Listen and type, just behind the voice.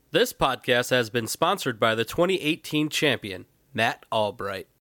This podcast has been sponsored by the 2018 champion, Matt Albright.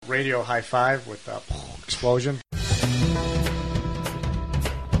 Radio high five with the explosion.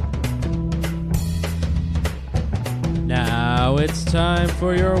 Now it's time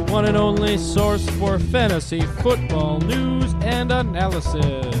for your one and only source for fantasy football news and analysis.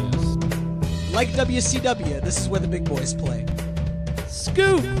 Like WCW, this is where the big boys play.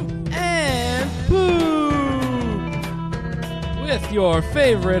 Scoop and Poop! With your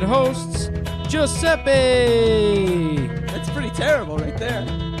favorite hosts, Giuseppe! That's pretty terrible right there.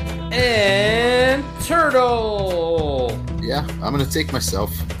 And Turtle! Yeah, I'm going to take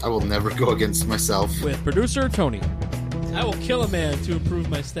myself. I will never go against myself. With producer Tony. I will kill a man to improve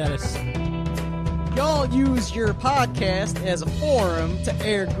my status. Y'all use your podcast as a forum to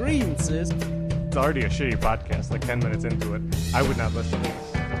air grievances. It's already a shitty podcast, like 10 minutes into it. I would not listen to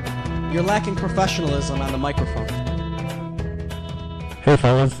this. You're lacking professionalism on the microphone. Hey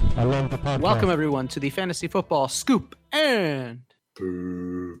fellas, I love the podcast. Welcome everyone to the Fantasy Football Scoop and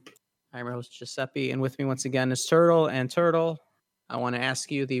Poop. I'm your host Giuseppe, and with me once again is Turtle. And Turtle, I want to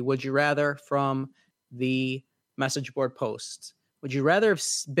ask you the would you rather from the message board post. Would you rather have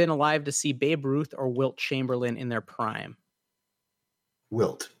been alive to see Babe Ruth or Wilt Chamberlain in their prime?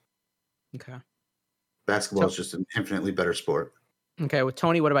 Wilt. Okay. Basketball is just an infinitely better sport. Okay, with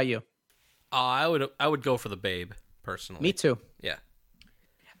Tony, what about you? I would go for the Babe, personally. Me too. Yeah.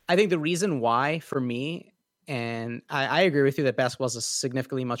 I think the reason why for me, and I agree with you that basketball is a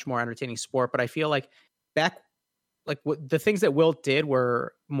significantly much more entertaining sport, but I feel like the things that Wilt did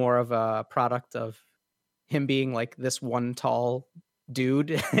were more of a product of him being like this one tall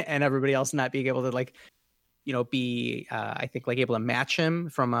dude and everybody else not being able to be I think like able to match him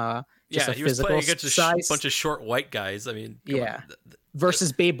from a He was playing against a bunch of short white guys. I mean, yeah.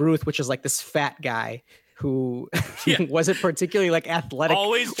 Versus Babe Ruth, which is like this fat guy who wasn't particularly like athletic,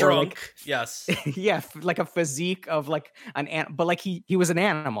 always drunk. Yes, yeah, like a physique of like but like he was an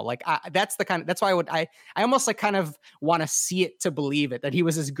animal. Like that's why I almost like kind of want to see it to believe it that he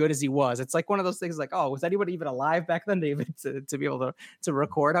was as good as he was. It's like one of those things like, oh, was anybody even alive back then to be able to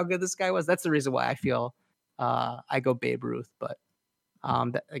record how good this guy was? That's the reason why I feel I go Babe Ruth, but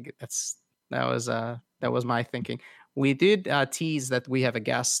that was my thinking. We did tease that we have a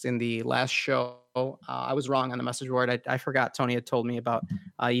guest in the last show. I was wrong on the message board. I forgot Tony had told me about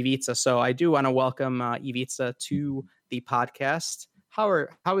Ivica. So I do want to welcome Ivica to the podcast.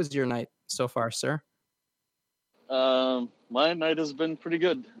 How is your night so far, sir? My night has been pretty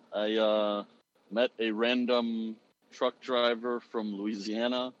good. I met a random truck driver from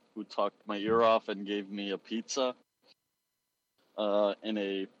Louisiana who talked my ear off and gave me a pizza in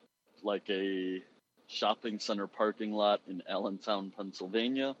a shopping center parking lot in Allentown,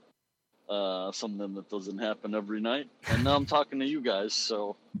 Pennsylvania. Something that doesn't happen every night. And now I'm talking to you guys,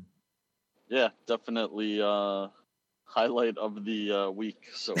 so yeah, definitely highlight of the week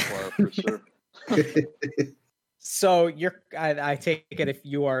so far for sure. So I take it if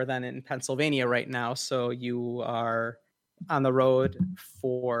you are then in Pennsylvania right now, so you are on the road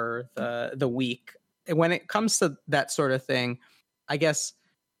for the week. And when it comes to that sort of thing, I guess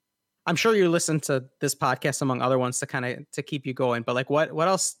I'm sure you listen to this podcast among other ones to keep you going, but like what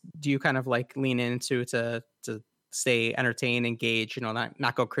else do you kind of like lean into to stay entertained, engaged,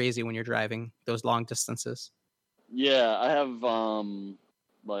 not go crazy when you're driving those long distances? Yeah, I have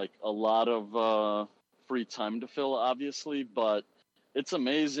a lot of free time to fill, obviously, but it's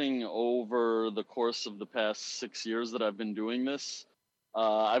amazing over the course of the past 6 years that I've been doing this.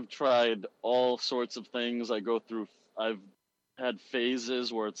 I've tried all sorts of things. I've had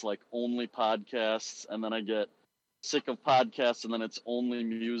phases where it's like only podcasts, and then I get sick of podcasts, and then it's only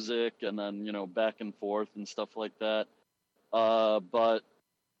music, and then back and forth and stuff like that. But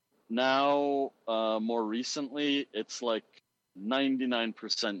now, more recently, it's like 99%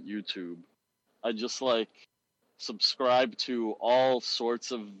 YouTube. I just subscribe to all sorts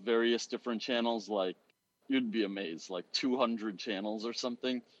of various different channels. Like, you'd be amazed, like 200 channels or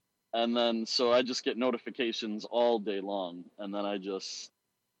something. And then, so I just get notifications all day long, and then I just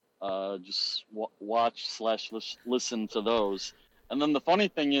watch/listen to those. And then the funny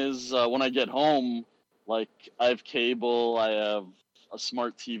thing is, when I get home, like I have cable, I have a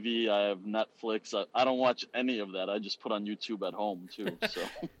smart TV, I have Netflix. I don't watch any of that. I just put on YouTube at home too. So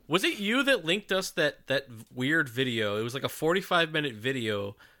was it you that linked us that weird video? It was like a 45-minute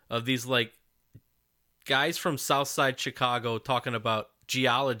video of these like guys from Southside Chicago talking about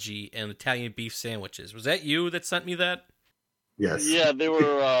geology and Italian beef sandwiches. Was that you that sent me that? Yes. Yeah, they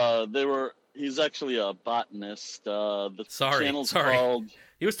were. He's actually a botanist. The channel's called.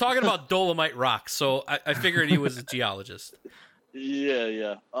 He was talking about Dolomite rocks, so I figured he was a geologist.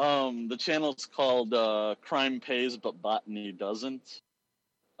 Yeah. The channel's called Crime Pays but Botany Doesn't.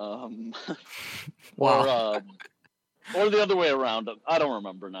 Um, Wow. or the other way around. I don't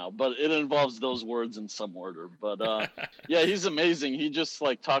remember now, but it involves those words in some order. But yeah, he's amazing. He just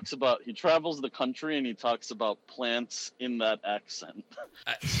like he travels the country and he talks about plants in that accent.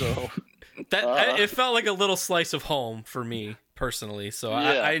 So It felt like a little slice of home for me personally. So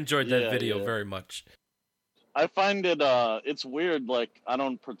yeah, I enjoyed that video yeah. very much. I find it's weird. Like I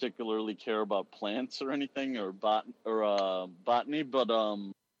don't particularly care about plants or anything or botany, but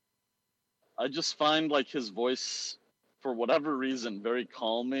I just find like his voice, for whatever reason, very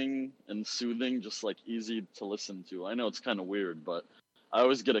calming and soothing, just like easy to listen to. I know it's kind of weird, but I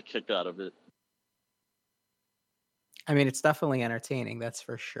always get a kick out of it. I mean, it's definitely entertaining. That's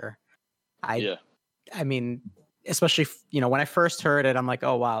for sure. Yeah. I mean, especially when I first heard it, I'm like,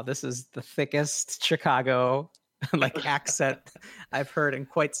 oh wow, this is the thickest Chicago like accent I've heard in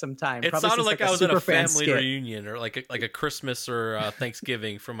quite some time. It Probably sounded since, like I was at a Superfan family skit. reunion or like a Christmas or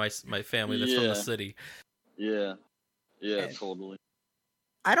Thanksgiving for my family that's from the city. Yeah, And totally.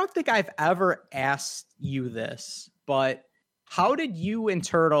 I don't think I've ever asked you this, but how did you and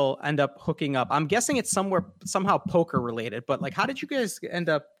Turtle end up hooking up? I'm guessing it's somehow poker related, but like, how did you guys end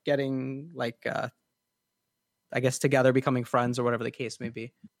up getting like, I guess together, becoming friends or whatever the case may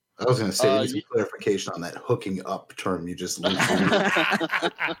be? I was going to say, some clarification on that hooking up term you just linked.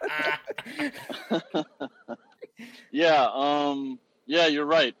 Yeah, you're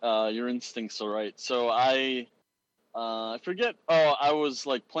right. Your instincts are right. So I forget. Oh, I was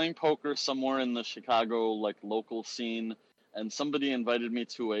like playing poker somewhere in the Chicago like local scene, and somebody invited me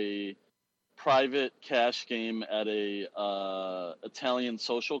to a private cash game at a Italian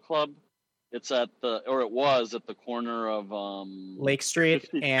social club. It was at the corner of Lake Street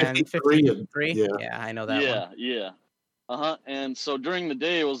 50, and 53. 53. Yeah. Yeah, I know that one. Yeah. And so during the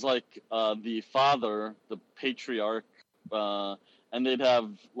day, it was like the father, the patriarch, and they'd have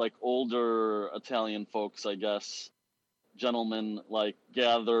like older Italian folks, I guess, gentlemen, like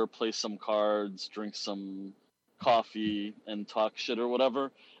gather, play some cards, drink some coffee, and talk shit or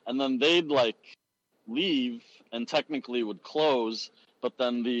whatever. And then they'd like leave and technically would close, but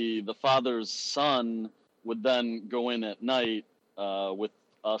then the father's son would then go in at night with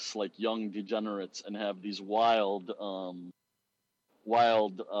us like young degenerates and have these wild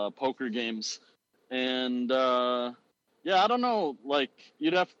poker games. And yeah, I don't know, like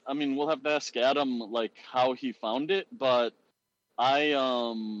we'll have to ask Adam like how he found it, but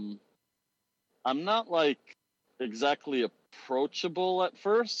I'm not like exactly approachable at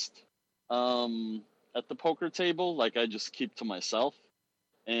first at the poker table. Like I just keep to myself,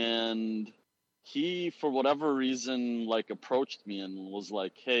 and he for whatever reason like approached me and was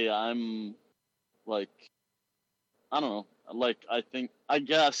like, hey, I'm like, I don't know, like I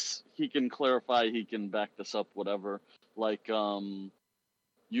guess he can clarify, he can back this up, whatever, like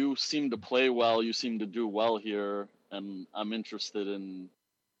you seem to play well, you seem to do well here, and I'm interested in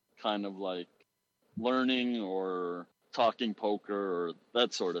kind of like learning or talking poker or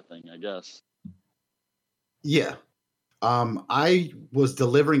that sort of thing, I guess. Yeah. I was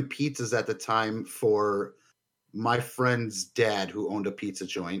delivering pizzas at the time for my friend's dad who owned a pizza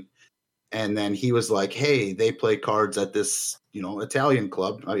joint. And then he was like, hey, they play cards at this, Italian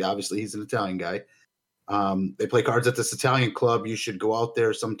club. I mean, obviously, he's an Italian guy. They play cards at this Italian club. You should go out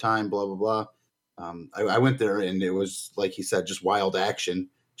there sometime, blah, blah, blah. I went there, and it was, like he said, just wild action,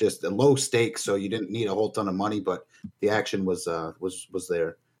 just a low stakes. So you didn't need a whole ton of money, but the action was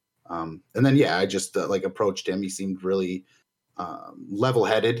there. And then, yeah, I just approached him. He seemed really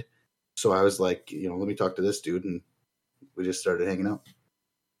level-headed. So I was like, let me talk to this dude. And we just started hanging out.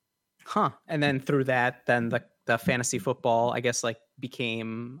 Huh. And then through that, then the fantasy football, I guess, like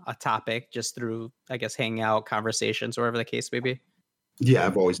became a topic just through, I guess, hanging out, conversations, whatever the case may be. Yeah,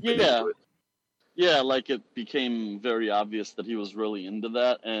 I've always been into it. Yeah, like it became very obvious that he was really into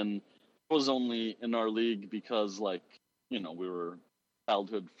that, and it was only in our league because, like, we were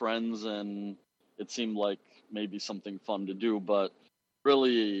childhood friends, and it seemed like maybe something fun to do. But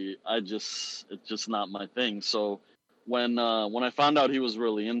really, it's just not my thing. So when I found out he was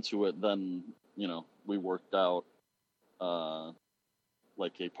really into it, then we worked out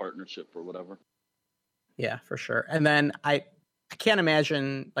like a partnership or whatever. Yeah, for sure. And then I can't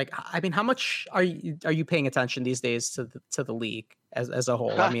imagine, like, I mean, how much are you paying attention these days to the league as a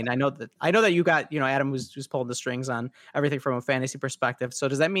whole? I mean, I know that you got, Adam who's pulling the strings on everything from a fantasy perspective. So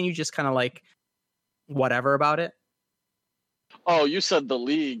does that mean you just kind of like whatever about it? Oh, you said the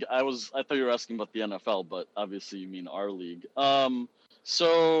league. I thought you were asking about the NFL, but obviously you mean our league.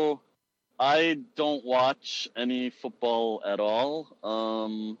 So I don't watch any football at all.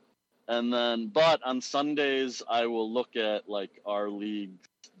 But on Sundays, I will look at like our league,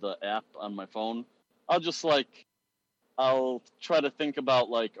 the app on my phone. I'll try to think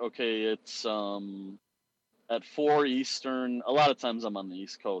about like, okay, it's at 4 Eastern. A lot of times I'm on the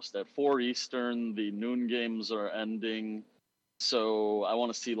East Coast. At 4 Eastern, the noon games are ending. So I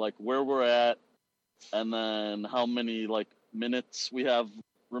want to see like where we're at, and then how many like minutes we have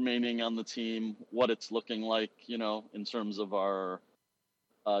remaining on the team, what it's looking like, in terms of our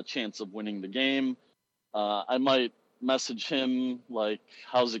chance of winning the game. I might message him like,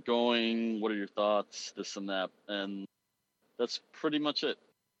 "How's it going? What are your thoughts? This and that," and that's pretty much it.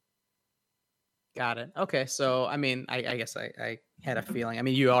 Got it. Okay, so I mean, I guess I had a feeling. I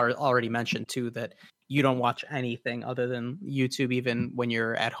mean, you already mentioned too that you don't watch anything other than YouTube, even when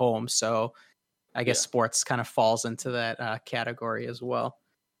you're at home. So I guess Yeah. sports kind of falls into that category as well.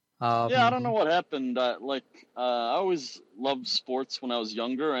 Yeah, I don't know what happened. I always loved sports when I was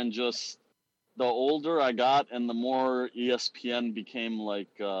younger, and just the older I got, and the more ESPN became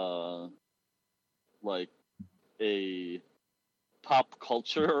like a pop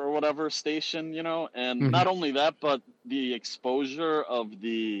culture or whatever station, and not only that, but the exposure of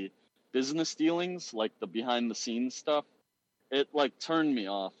the business dealings, like the behind the scenes stuff, it like turned me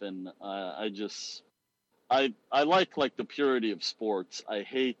off, and I like the purity of sports. I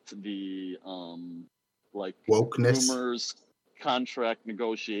hate the like Wokeness. rumors, contract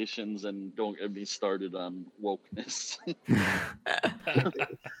negotiations, and don't get me started on wokeness.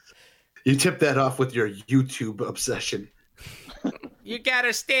 You tip that off with your YouTube obsession. You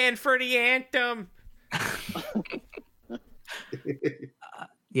gotta stand for the anthem.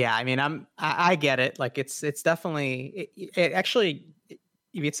 Yeah, I mean, I get it. Like, it's definitely it actually.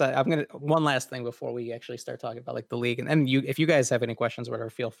 Ivica, I'm gonna one last thing before we actually start talking about like the league, and you, if you guys have any questions or whatever,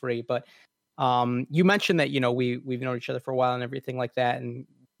 feel free. But you mentioned that we've known each other for a while and everything like that, and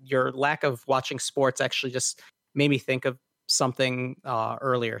your lack of watching sports actually just made me think of something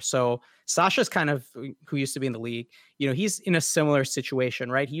earlier. So Sasha's kind of who used to be in the league. He's in a similar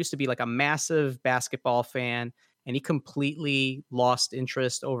situation, right? He used to be like a massive basketball fan, and he completely lost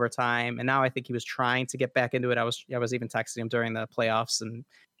interest over time. And now I think he was trying to get back into it. I was even texting him during the playoffs, and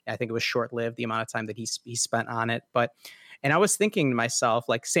I think it was short-lived, the amount of time that he spent on it. And I was thinking to myself,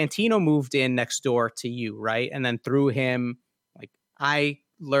 like, Santino moved in next door to you, right? And then through him, like, I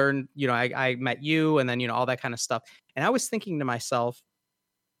learned, I met you, and then, all that kind of stuff. And I was thinking to myself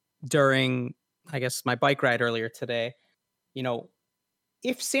during, I guess, my bike ride earlier today,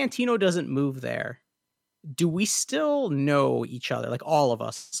 if Santino doesn't move there, do we still know each other, like all of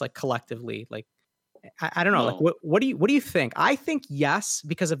us, like collectively? Like, I don't know. No. Like, what do you think? I think yes,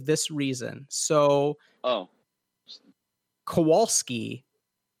 because of this reason. So, Kowalski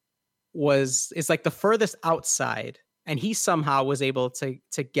is like the furthest outside, and he somehow was able to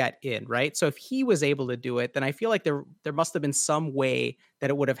get in, right? So if he was able to do it, then I feel like there must have been some way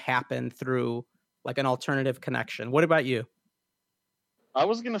that it would have happened through like an alternative connection. What about you? I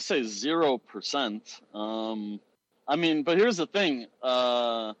was gonna say 0%. I mean, but here's the thing.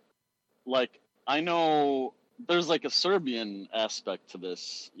 Like, I know there's like a Serbian aspect to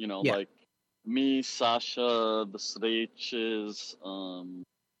this. Yeah. Like me, Sasha, the Srećes. I don't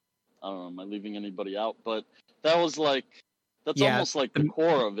know. Am I leaving anybody out? But that's almost like the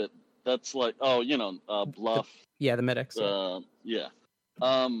core of it. That's like, Bluff. The Middics. Yeah.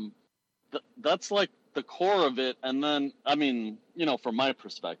 That's like the core of it, and then I mean, from my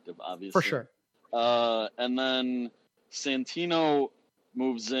perspective, obviously, for sure. And then Santino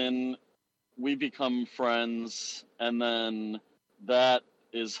moves in, we become friends, and then that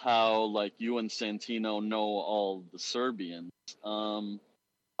is how like you and Santino know all the Serbians.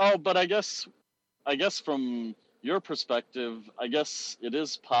 But I guess from your perspective, I guess it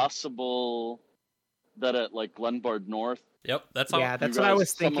is possible that at like Glenbard North. Yep, that's how. Yeah, that's what I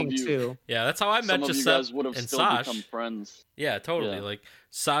was thinking too. Yeah, that's how I met Giuseppe. Giuseppe You guys would have and still Sash. become friends. Yeah, totally. Yeah. Like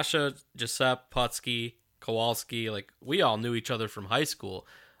Sasha, Giuseppe, Putski, Kowalski, like we all knew each other from high school.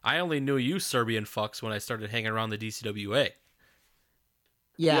 I only knew you Serbian fucks when I started hanging around the DCWA.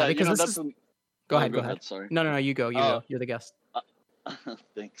 Yeah, because this is. Go ahead. Sorry. No, you go. You're the guest.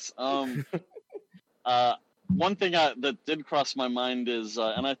 Thanks. One thing that did cross my mind is,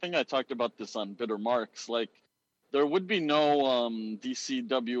 and I think I talked about this on Bitter Marks, like there would be no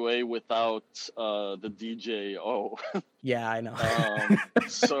DCWA without the DJO. Yeah, I know.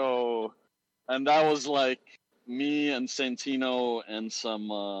 So, and that was like me and Santino and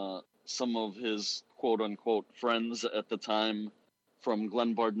some of his quote unquote friends at the time from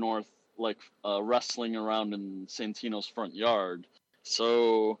Glenbard North, like wrestling around in Santino's front yard.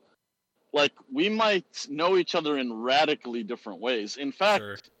 So like we might know each other in radically different ways. In fact,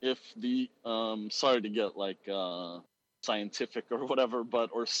 Sure. if the sorry to get like scientific or whatever,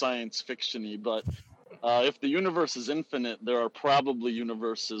 or science fictiony, but if the universe is infinite, there are probably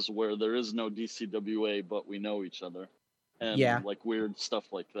universes where there is no DCWA, but we know each other, and Yeah. like weird stuff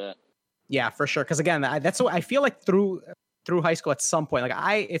like that. Yeah, for sure. Because again, that's what I feel like through high school at some point.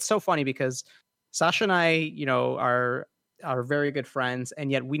 Like it's so funny because Sasha and I, are very good friends,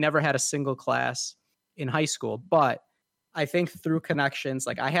 and yet we never had a single class in high school. But I think through connections,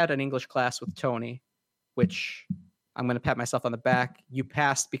 like I had an English class with Tony, which I'm going to pat myself on the back. You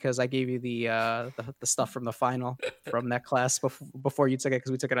passed because I gave you the stuff from the final from that class before you took it,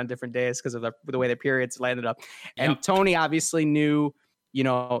 because we took it on different days because of the way the periods landed up. And Yep. Tony obviously knew,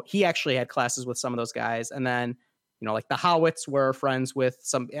 he actually had classes with some of those guys. And then, like the Howitts were friends with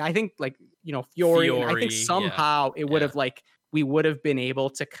some, I think like, Fiore. And I think Fiore, somehow it would yeah. have like, we would have been able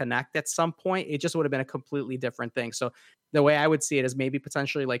to connect at some point. It just would have been a completely different thing. So the way I would see it is maybe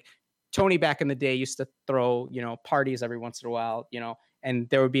potentially like Tony back in the day used to throw, parties every once in a while, and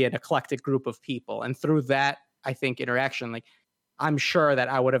there would be an eclectic group of people. And through that, I think interaction, like I'm sure that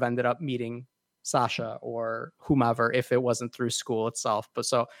I would have ended up meeting Sasha or whomever if it wasn't through school itself. But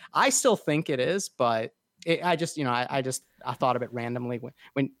so I still think it is, but I thought of it randomly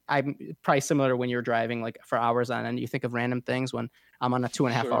when I'm probably similar to when you're driving like for hours on end. You think of random things. When I'm on a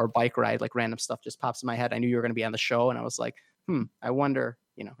 2.5 Sure. hour bike ride, like random stuff just pops in my head. I knew you were going to be on the show, and I was like, I wonder,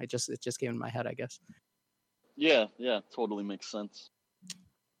 it just came in my head, I guess. Yeah, totally makes sense.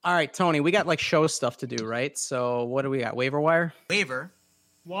 All right, Tony, we got like show stuff to do, right? So what do we got? Waiver wire? Waiver.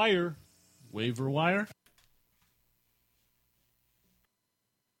 Waiver wire.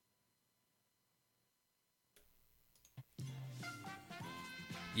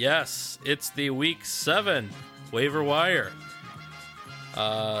 Yes, it's the week 7 waiver wire.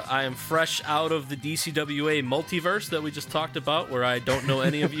 I am fresh out of the DCWA multiverse that we just talked about, where I don't know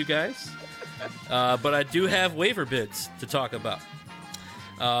any of you guys. But I do have waiver bids to talk about.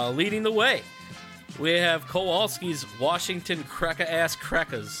 Leading the way, we have Kowalski's Washington Cracker-Ass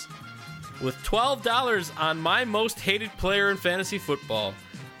Crackers with $12 on my most hated player in fantasy football,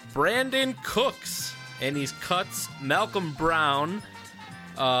 Brandon Cooks, and he's cuts Malcolm Brown.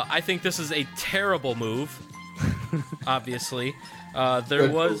 I think this is a terrible move, obviously. There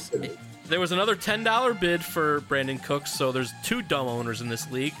was another $10 bid for Brandon Cooks, so there's 2 dumb owners in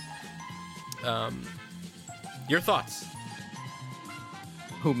this league. Your thoughts?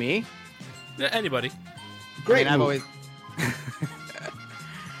 Who, me? Anybody? Great. I've move. always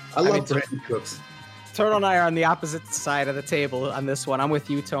I love mean, Brandon Cooks. Turtle and I are on the opposite side of the table on this one. I'm with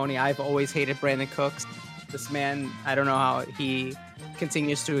you, Tony. I've always hated Brandon Cooks. This man, I don't know how he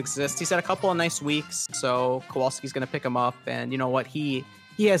continues to exist. He's had a couple of nice weeks, so Kowalski's going to pick him up. And you know what? He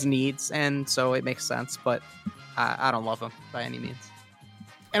has needs, and so it makes sense. But I don't love him by any means.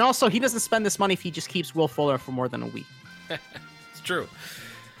 And also, he doesn't spend this money if he just keeps Will Fuller for more than a week. It's true.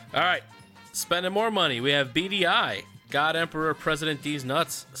 All right. Spending more money. We have BDI, God Emperor President D's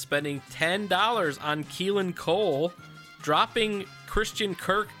Nuts, spending $10 on Keelan Cole, dropping Christian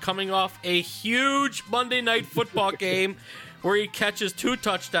Kirk coming off a huge Monday Night Football game where he catches 2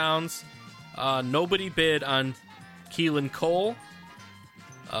 touchdowns. Nobody bid on Keelan Cole.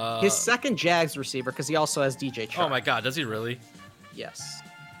 His second Jags receiver, because he also has DJ Chark. Oh my God, does he really? Yes.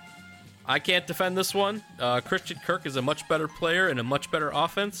 I can't defend this one. Christian Kirk is a much better player and a much better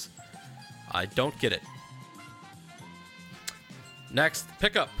offense. I don't get it. Next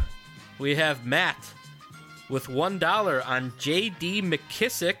pickup, we have Matt with $1 on J.D.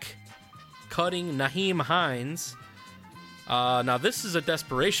 McKissick, cutting Naheem Hines. Now, this is a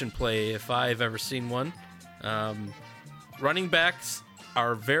desperation play if I've ever seen one. Running backs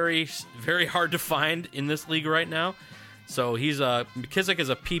are very, very hard to find in this league right now. So McKissick is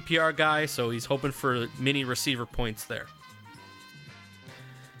a PPR guy, so he's hoping for mini receiver points there.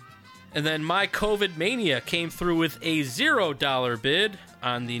 And then my COVID Mania came through with a $0 bid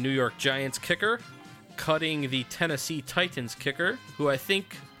on the New York Giants kicker, cutting the Tennessee Titans kicker, who I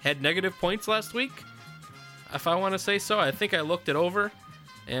think had negative points last week, if I want to say so. I think I looked it over,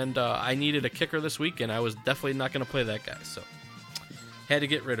 and I needed a kicker this week, and I was definitely not going to play that guy, so had to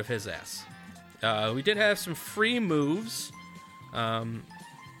get rid of his ass. We did have some free moves.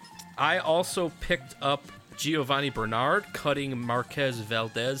 I also picked up Giovanni Bernard, cutting Marquez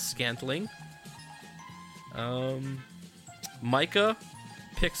Valdez-Scantling. Micah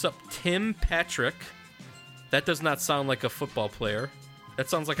picks up Tim Patrick. That does not sound like a football player. That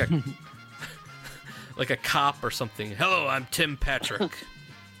sounds like a like a cop or something. Hello, I'm Tim Patrick.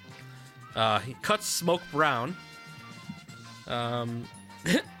 He cuts Smoke Brown.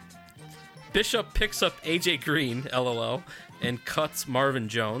 Bishop picks up AJ Green, LOL, and cuts Marvin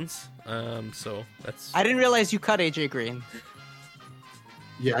Jones. So that's. I didn't realize you cut AJ Green.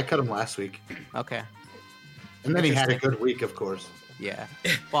 Yeah, I cut him last week. Okay. And then he had a good week, of course. Yeah.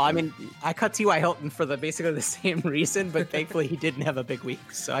 Well, I mean, I cut T.Y. Hilton for basically the same reason, but thankfully he didn't have a big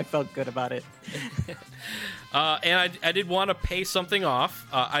week, so I felt good about it. And I did want to pay something off.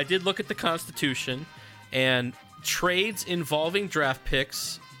 I did look at the Constitution, and trades involving draft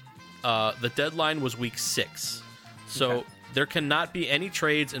picks, the deadline was week 6. So there cannot be any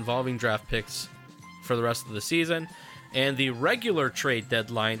trades involving draft picks for the rest of the season. And the regular trade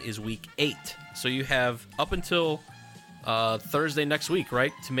deadline is week 8. So you have up until Thursday next week,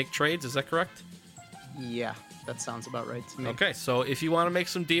 right, to make trades. Is that correct? Yeah, that sounds about right to me. Okay, so if you want to make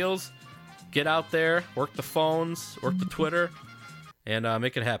some deals, get out there, work the phones, work the Twitter, and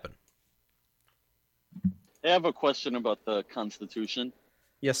make it happen. I have a question about the Constitution.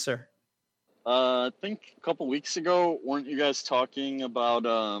 Yes, sir. I think a couple weeks ago, weren't you guys talking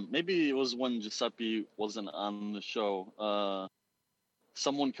about, maybe it was when Giuseppe wasn't on the show,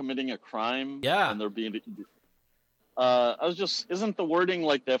 someone committing a crime? Yeah. And they're being... isn't the wording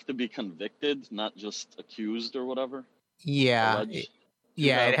like they have to be convicted, not just accused or whatever? Yeah.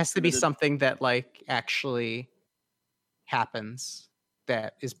 It has to be committed? something that, like, actually happens,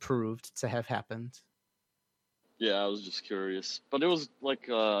 that is proved to have happened. Yeah, I was just curious. But it was like,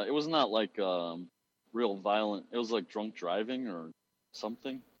 it was not like real violent. It was like drunk driving or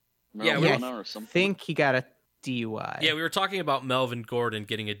something. Yeah, Marijuana or something. I think he got a DUI. Yeah, we were talking about Melvin Gordon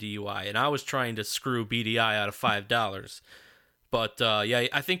getting a DUI, and I was trying to screw BDI out of $5. But, yeah,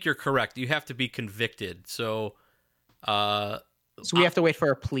 I think you're correct. You have to be convicted. So we have to wait for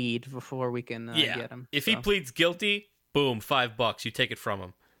a plead before we can yeah, get him. If he pleads guilty, boom, $5. You take it from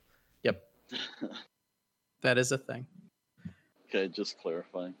him. Yep. That is a thing. Okay, just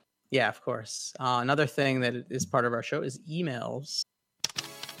clarifying. Yeah, of course. Another thing that is part of our show is emails.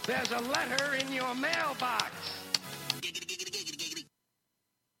 There's a letter in your mailbox.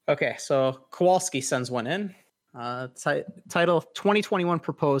 Okay, so Kowalski sends one in. Title 2021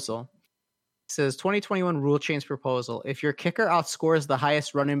 Proposal. It says 2021 rule change proposal. If your kicker outscores the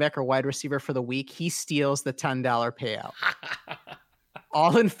highest running back or wide receiver for the week, he steals the $10 payout.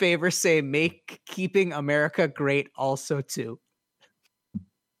 All in favor say make keeping America great also too.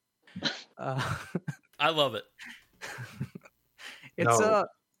 I love it.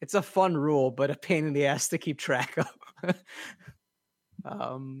 It's a fun rule, but a pain in the ass to keep track of.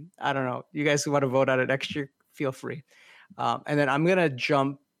 I don't know. You guys want to vote on it next year? Feel free. And then I'm gonna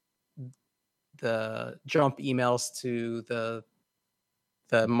jump emails to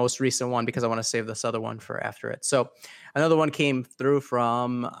the most recent one because I want to save this other one for after it. So another one came through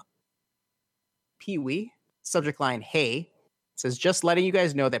from Pee Wee. Subject line, hey. It says, just letting you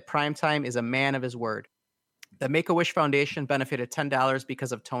guys know that Primetime is a man of his word. The Make-A-Wish Foundation benefited $10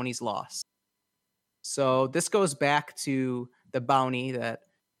 because of Tony's loss. So this goes back to the bounty that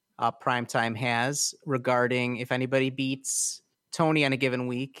Primetime has regarding if anybody beats Tony on a given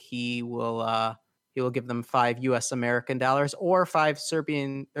week, he will give them 5 U.S. American dollars or 5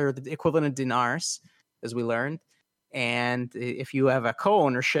 Serbian or the equivalent of dinars, as we learned. And if you have a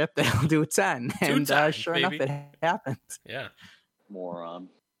co-ownership, they'll do 10. And sure enough, it happened. Yeah. Moron.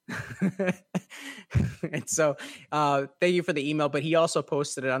 And so thank you for the email, but he also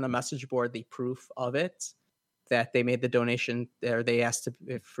posted it on the message board, the proof of it, that they made the donation, or they asked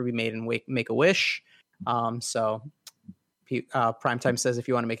if we made and make a wish. So Primetime says, if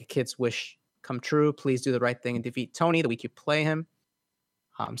you want to make a kid's wish come true, please do the right thing and defeat Tony the week you play him.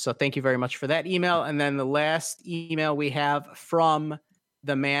 So thank you very much for that email. And then the last email we have from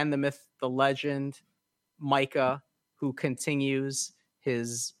the man, the myth, the legend, Micah, who continues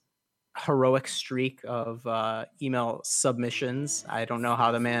his heroic streak of email submissions. I don't know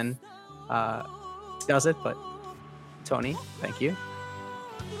how the man does it, but Tony, thank you.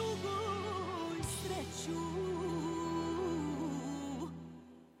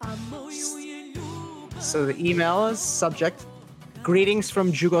 So the email is subject, greetings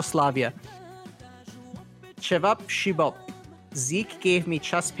from Yugoslavia. Chevap Shibop. Zeke gave me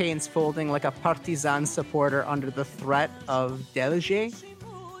chest pains folding like a Partizan supporter under the threat of Delje.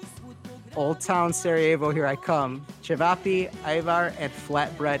 Old Town Sarajevo, here I come. Cevapi, Ivar, and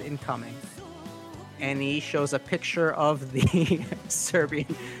flatbread incoming. And he shows a picture of the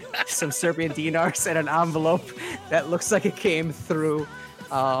some Serbian dinars and an envelope that looks like it came through,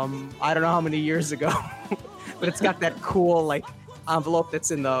 I don't know how many years ago, but it's got that cool like envelope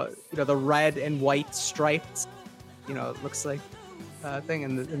that's in the the red and white striped, it looks like thing,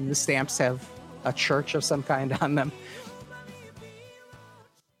 and the stamps have a church of some kind on them.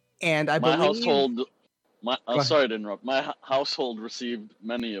 And I My believe household. Go ahead. Sorry to interrupt. My household received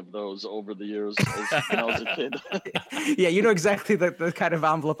many of those over the years when I was a kid. Yeah, you know exactly the kind of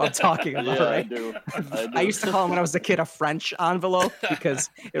envelope I'm talking about, Yeah, right? I do. I used to call them when I was a kid a French envelope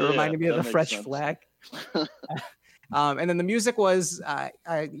because it Yeah, reminded me of that the makes French sense. flag. And then the music was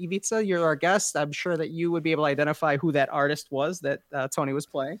Ivica, you're our guest. I'm sure that you would be able to identify who that artist was that Tony was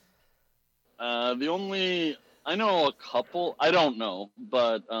playing. I know a couple. I don't know,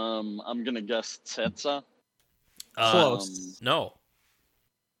 but I'm gonna guess Tsetsa. Close. No,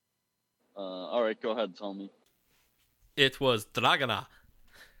 All right, go ahead, tell me. it was Dragana.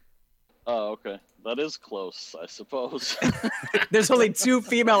 Oh, okay, that is close, I suppose. There's only two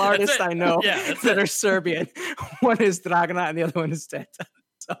female artists it. I know Yeah, that's that it. are Serbian. One is Dragana and the other one is Teta.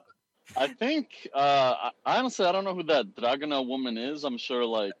 So I think, honestly, I don't know who that Dragana woman is. I'm sure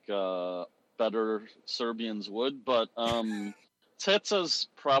like better Serbians would, but Tsetsa's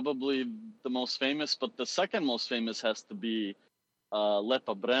probably the most famous, but the second most famous has to be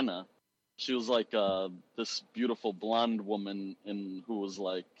Lepa Brena. She was like this beautiful blonde woman who was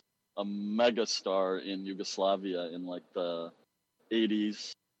like a mega star in Yugoslavia in like the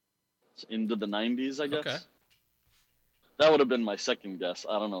 80s into the 90s, I guess. Okay. That would have been my second guess.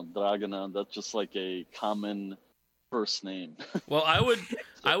 I don't know, Dragana. That's just like a common first name. Well,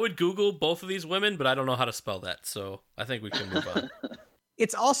 I would Google both of these women, but I don't know how to spell that, so I think we can move on.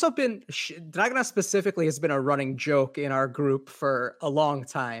 it's also been Dragana specifically has been a running joke in our group for a long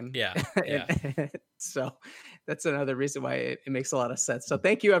time. Yeah, yeah. So that's another reason why it makes a lot of sense. So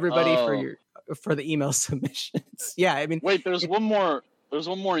thank you everybody for the email submissions. Yeah, I mean, wait, there's one more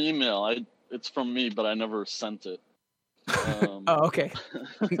email. It's from me, but I never sent it. Oh, okay.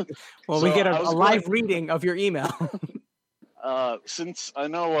 Well, So we get I a was live reading of your email. Since I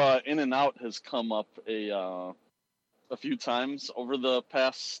know In and Out has come up a few times over the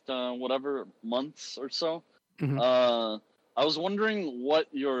past whatever months or so, I was wondering what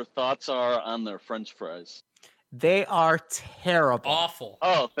your thoughts are on their French fries. They are terrible. Awful.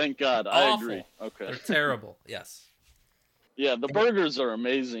 Oh, thank God. I Awful. agree. Okay. They're terrible. Yes. Yeah, the burgers are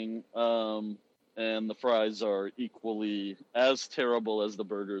amazing, and the fries are equally as terrible as the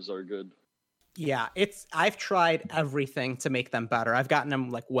burgers are good. Yeah, I've tried everything to make them better. I've gotten them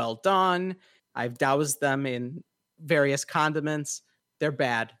like well done. I've doused them in various condiments. They're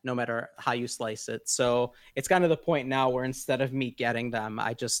bad no matter how you slice it. So it's gotten to the point now where instead of me getting them,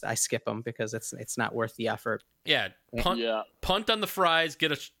 I skip them because it's not worth the effort. Yeah. Punt on the fries.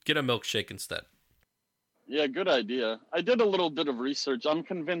 Get a milkshake instead. Yeah, good idea. I did a little bit of research. I'm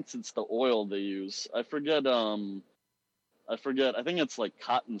convinced it's the oil they use. I forget. I think it's like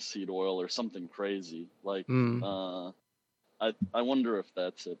cottonseed oil or something crazy. Like, I wonder if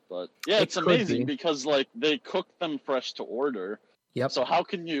that's it. But yeah, it's amazing because like they cook them fresh to order. Yep. So how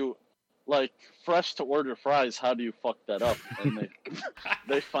can you, like, fresh to order fries? How do you fuck that up? And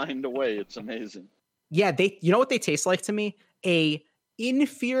they find a way. It's amazing. Yeah, you know what they taste like to me? A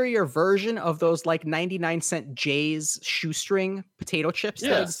inferior version of those like 99-cent Jay's shoestring potato chips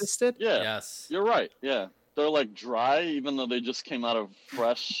that existed. Yeah. Yes. You're right. Yeah. They're like dry, even though they just came out of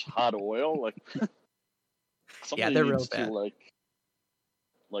fresh hot oil. Like, somebody they're needs real bad. to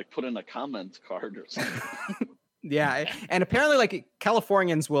like put in a comment card or something. Yeah, and apparently, like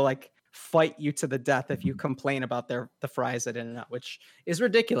Californians will like fight you to the death if you complain about the fries at In-N-Out, which is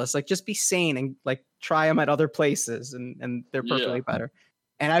ridiculous. Like, just be sane and like try them at other places, and they're perfectly better.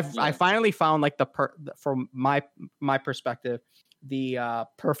 And I finally found like from my perspective, the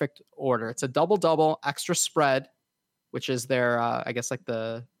perfect order. It's a double extra spread, which is their I guess like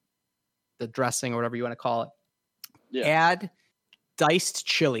the dressing or whatever you want to call it. Yeah. Add diced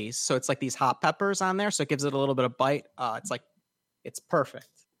chilies, so it's like these hot peppers on there, so it gives it a little bit of bite. It's perfect.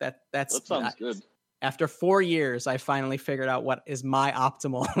 That sounds good. After 4 years, I finally figured out what is my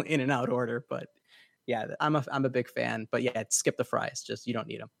optimal In-N-Out order. But yeah, I'm a big fan. But yeah, skip the fries. Just you don't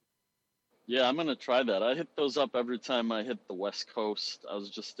need them. Yeah, I'm gonna try that. I hit those up every time I hit the West Coast. I was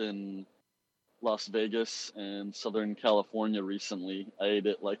just in Las Vegas and Southern California recently. I ate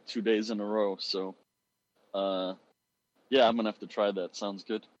it like 2 days in a row. So, yeah, I'm gonna have to try that. Sounds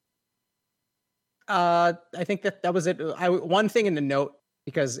good. I think that was it. One thing in the note,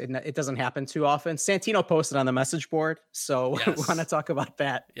 because it doesn't happen too often. Santino posted on the message board, so we want to talk about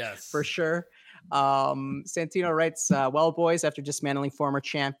that. Yes, for sure. Santino writes, "Well, boys, after dismantling former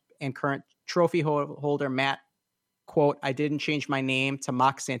champ and current trophy holder Matt, quote, I didn't change my name to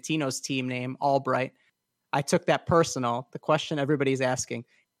mock Santino's team name, Albright. I took that personal. The question everybody's asking,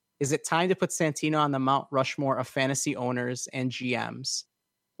 is it time to put Santino on the Mount Rushmore of fantasy owners and GMs?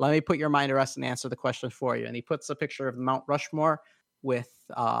 Let me put your mind to rest and answer the question for you." And he puts a picture of Mount Rushmore. with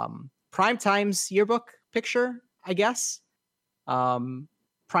Primetime's yearbook picture, I guess.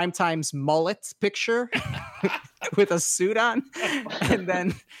 Primetime's mullet picture with a suit on, and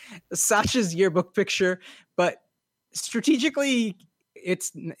then Sasha's yearbook picture. But strategically,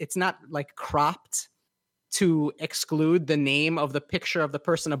 it's not like cropped to exclude the name of the picture of the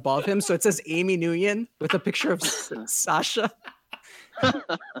person above him. So it says Amy Nguyen with a picture of Sasha.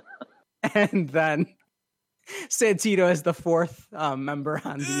 And then Santino as the fourth member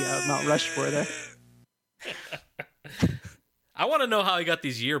on the Mount Rushmore there. I want to know how he got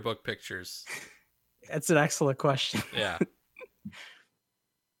these yearbook pictures. That's an excellent question. Yeah.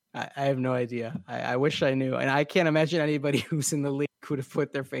 I have no idea. I wish I knew. And I can't imagine anybody who's in the league could have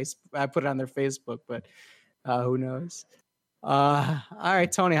put it on their Facebook, but who knows? All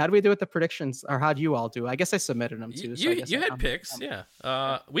right, Tony, how do we do with the predictions? Or how do you all do? I guess I submitted them too. You had picks, yeah.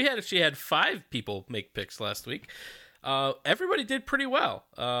 We actually had 5 people make picks last week. Everybody did pretty well.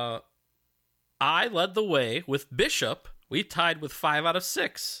 I led the way with Bishop. We tied with 5 out of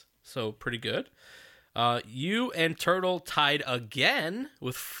 6, so pretty good. You and Turtle tied again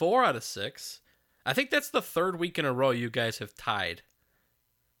with 4 out of 6. I think that's the 3rd week in a row you guys have tied.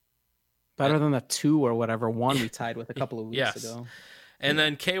 Better than the 2 or whatever one we tied with a couple of weeks ago. And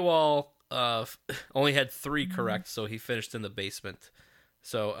then K-Wall only had 3 correct, so he finished in the basement.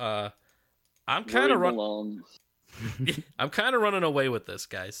 So I'm kind of running away with this,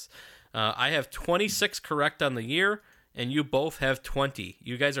 guys. I have 26 correct on the year, and you both have 20.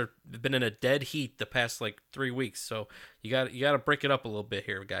 You guys have been in a dead heat the past 3 weeks, so you got to break it up a little bit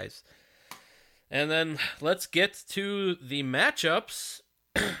here, guys. And then let's get to the matchups.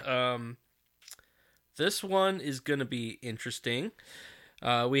 This one is going to be interesting.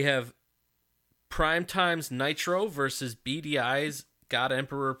 We have Primetime's Nitro versus BDI's God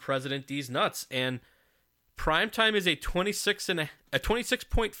Emperor President D's Nuts, and Primetime is a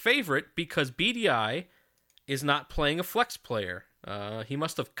 26-point favorite because BDI is not playing a flex player. He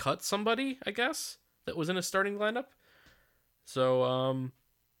must have cut somebody, I guess, that was in his starting lineup. So,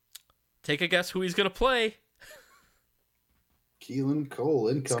 take a guess who he's going to play. Keelan Cole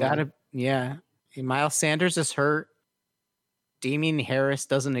incoming. Yeah. Miles Sanders is hurt. Damian Harris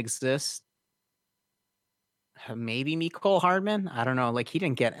doesn't exist. Maybe Mecole Hardman. I don't know. He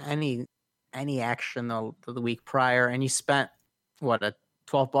didn't get any action the week prior, and you spent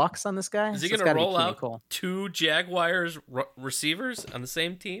 $12 on this guy. Is he going to roll out 2 Jaguars receivers on the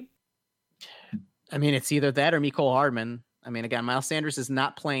same team? I mean, it's either that or Mecole Hardman. I mean, again, Miles Sanders is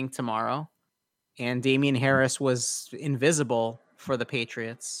not playing tomorrow, and Damian Harris was invisible for the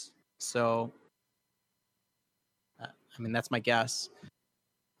Patriots. So, I mean, that's my guess.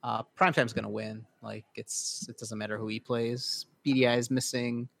 Primetime's going to win. It doesn't matter who he plays. BDI is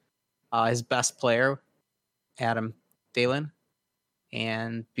missing his best player, Adam Thielen,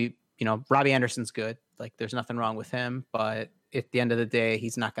 and Robbie Anderson's good. There's nothing wrong with him, but at the end of the day,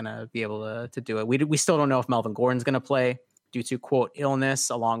 he's not going to be able to do it. We still don't know if Melvin Gordon's going to play due to, quote, illness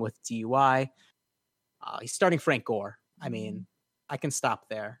along with DUI. He's starting Frank Gore. I mean, I can stop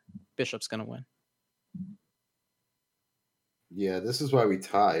there. Bishop's going to win. Yeah, this is why we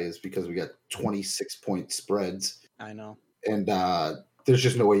tie, is because we got 26-point spreads. I know. And there's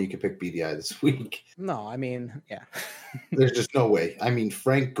just no way you can pick BDI this week. No, I mean, yeah. There's just no way. I mean,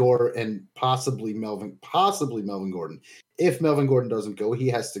 Frank Gore and possibly Melvin Gordon. If Melvin Gordon doesn't go, he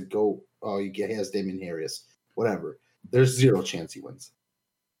has to go. Oh, he has Damian Harris. Whatever. There's 0 chance he wins.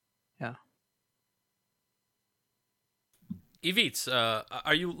 Yeah. Ivica,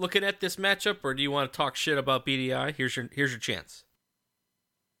 are you looking at this matchup, or do you want to talk shit about BDI? Here's your chance.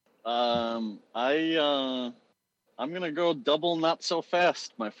 I'm gonna go double not so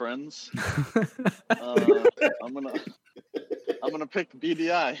fast, my friends. I'm gonna pick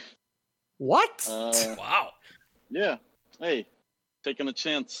BDI. What? Wow. Yeah. Hey, taking a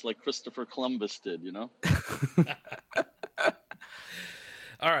chance like Christopher Columbus did,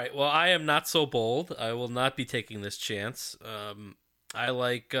 All right. Well, I am not so bold. I will not be taking this chance. I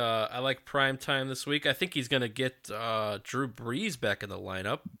like Primetime this week. I think he's gonna get Drew Brees back in the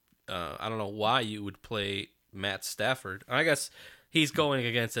lineup. I don't know why you would play Matt Stafford. I guess he's going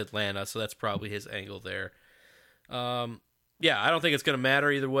against Atlanta, so that's probably his angle there. Yeah, I don't think it's gonna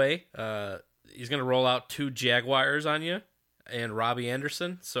matter either way. He's gonna roll out 2 Jaguars on you and Robbie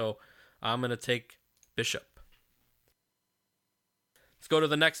Anderson. So I'm gonna take Bishop. Let's go to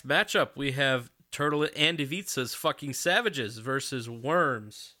the next matchup. We have Turtle and Ivica's fucking Savages versus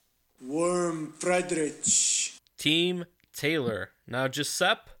Worms. Worm Friedrich. Team Taylor. Now,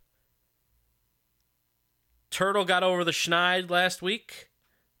 Giuseppe, Turtle got over the schneid last week.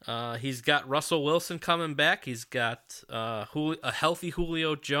 He's got Russell Wilson coming back. He's got a healthy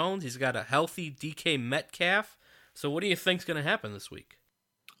Julio Jones. He's got a healthy DK Metcalf. So what do you think's going to happen this week?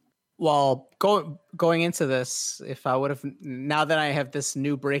 Well, going into this, if I would have, now that I have this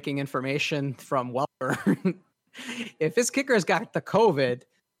new breaking information from Welker, if his kicker's got the COVID,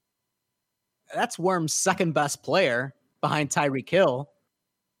 that's Worm's second best player behind Tyreek Hill.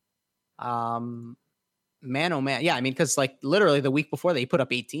 Man, oh man, yeah. I mean, because like literally the week before that, he put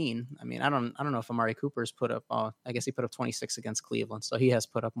up 18. I mean, I don't know if Amari Cooper's put up. I guess he put up 26 against Cleveland, so he has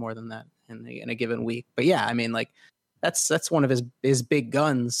put up more than that in a given week. But yeah, I mean, like that's one of his big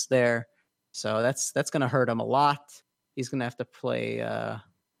guns there. So that's gonna hurt him a lot. He's gonna have to play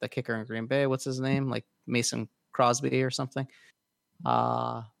the kicker in Green Bay. What's his name? Like Mason Crosby or something.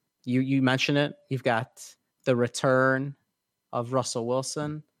 You mentioned it. You've got the return of Russell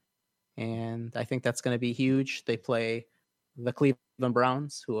Wilson. And I think that's going to be huge. They play the Cleveland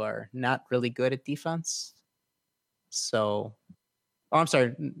Browns, who are not really good at defense. So, I'm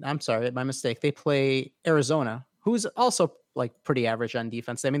sorry, my mistake. They play Arizona, who's also like pretty average on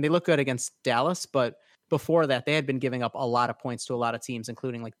defense. I mean, they look good against Dallas, but before that, they had been giving up a lot of points to a lot of teams,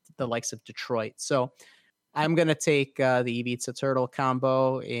 including like the likes of Detroit. So, I'm going to take the Ivica Turtle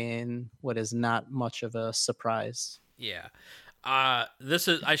combo in what is not much of a surprise. Yeah. This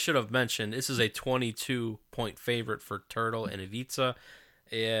is, I should have mentioned, this is a 22-point favorite for Turtle and Ivica,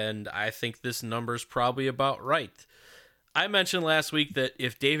 and I think this number's probably about right. I mentioned last week that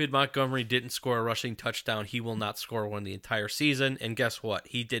if David Montgomery didn't score a rushing touchdown, he will not score one the entire season, and guess what?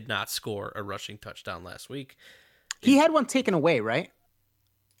 He did not score a rushing touchdown last week. He had one taken away, right?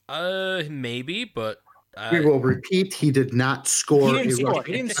 Maybe, but... we will repeat, he did not score. He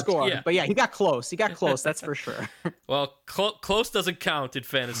didn't score. Yeah. But yeah, he got close. That's for sure. Well, close doesn't count in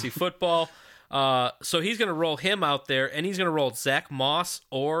fantasy football. So he's going to roll him out there, and he's going to roll Zach Moss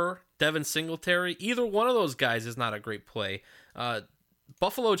or Devin Singletary. Either one of those guys is not a great play.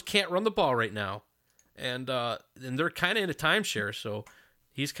 Buffalo can't run the ball right now, and they're kind of in a timeshare, so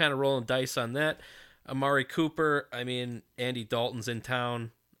he's kind of rolling dice on that. Amari Cooper, I mean, Andy Dalton's in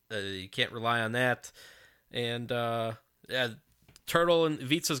town. You can't rely on that. And Turtle and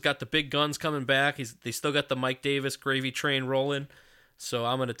Ivica's got the big guns coming back. They still got the Mike Davis gravy train rolling. So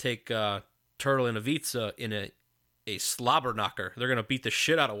I'm going to take Turtle and Ivica in a slobber knocker. They're going to beat the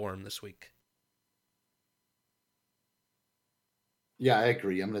shit out of Worm this week. Yeah, I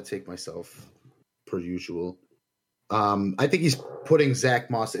agree. I'm going to take myself per usual. I think he's putting Zach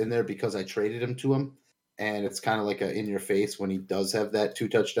Moss in there because I traded him to him. And it's kind of like a in your face when he does have that 2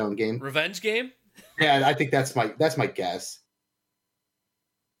 touchdown game. Revenge game? Yeah, I think that's my guess.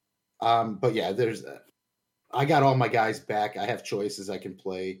 But yeah, I got all my guys back. I have choices I can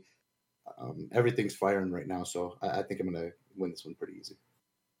play. Everything's firing right now, so I think I'm gonna win this one pretty easy.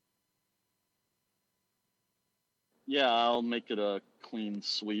 Yeah, I'll make it a clean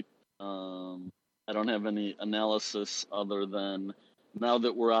sweep. I don't have any analysis other than now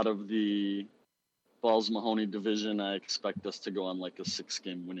that we're out of the Balls Mahoney division, I expect us to go on like a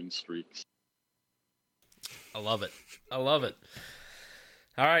 6-game winning streak. I love it. All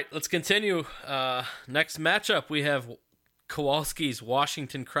right, let's continue. Next matchup, we have Kowalski's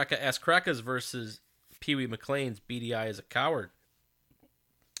Washington Ass Crackers versus Pee Wee McLean's BDI is a Coward.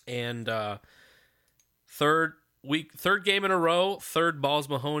 And third game in a row, third Balls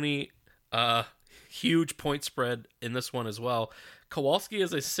Mahoney, huge point spread in this one as well. Kowalski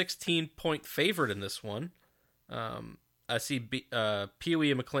is a 16-point favorite in this one. I see Pee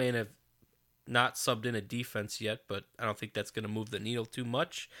Wee and McLean have not subbed in a defense yet, but I don't think that's going to move the needle too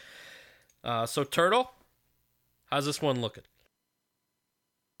much. So, Turtle, how's this one looking?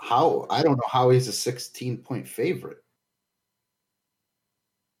 I don't know how he's a 16-point favorite.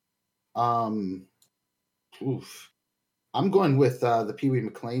 I'm going with the Pee Wee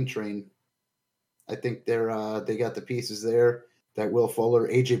McLean train. I think they got the pieces there. That Will Fuller,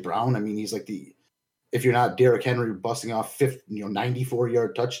 AJ Brown. I mean, he's like if you're not Derrick Henry busting off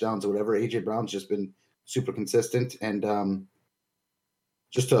 94-yard touchdowns or whatever, AJ Brown's just been super consistent. And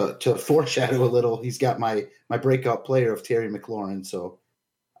just to foreshadow a little, he's got my breakout player of Terry McLaurin. So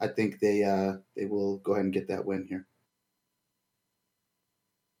I think they will go ahead and get that win here.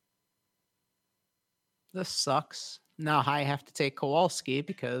 This sucks. Now I have to take Kowalski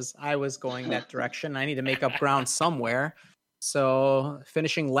because I was going that direction. I need to make up ground somewhere. So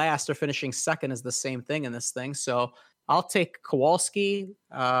finishing last or finishing second is the same thing in this thing. So I'll take Kowalski.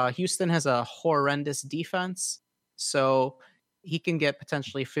 Houston has a horrendous defense, so he can get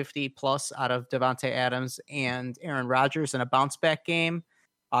potentially 50 plus out of Devontae Adams and Aaron Rodgers in a bounce back game.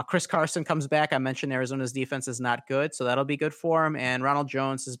 Chris Carson comes back. I mentioned Arizona's defense is not good, so that'll be good for him. And Ronald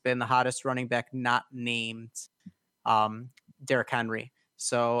Jones has been the hottest running back not named Derrick Henry.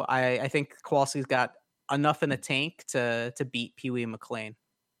 So I think Kowalski's got enough in the tank to beat Pee Wee McLean.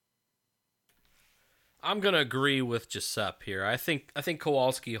 I'm gonna agree with Giuseppe here. I think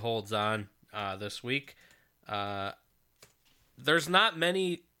Kowalski holds on this week. There's not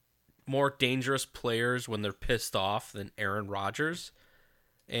many more dangerous players when they're pissed off than Aaron Rodgers,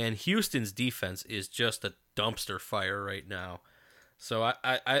 and Houston's defense is just a dumpster fire right now. So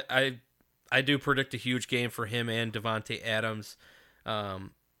I do predict a huge game for him and Devontae Adams.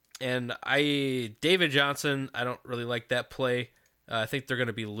 And David Johnson, I don't really like that play. I think they're going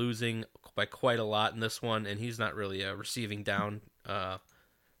to be losing by quite a lot in this one, and he's not really a receiving down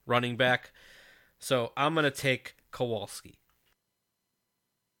running back. So I'm going to take Kowalski.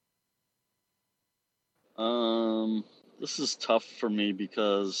 This is tough for me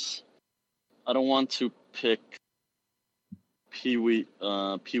because I don't want to pick Pee Wee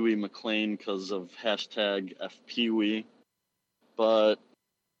McLean because of #FPeewee, but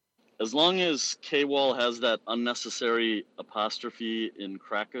as long as K-Wall has that unnecessary apostrophe in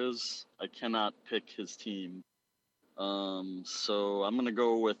crackers, I cannot pick his team. So I'm gonna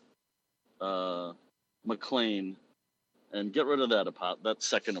go with McLean and get rid of that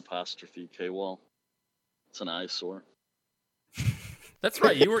second apostrophe. K-Wall, it's an eyesore. That's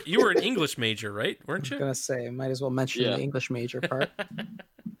right. You were an English major, right? Weren't you? I was gonna say, might as well mention the English major part.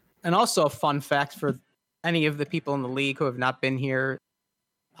 And also a fun fact for any of the people in the league who have not been here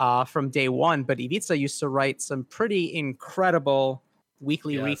from day one, but Ivica used to write some pretty incredible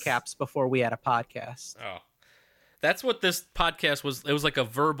weekly recaps before we had a podcast. Oh, that's what this podcast was. It was like a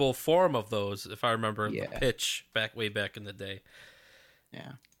verbal form of those, if I remember the pitch way back in the day.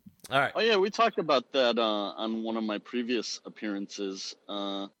 Yeah. All right. Oh yeah, we talked about that on one of my previous appearances.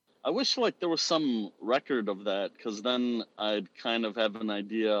 I wish like there was some record of that, because then I'd kind of have an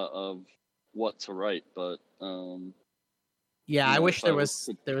idea of what to write. But I wish there was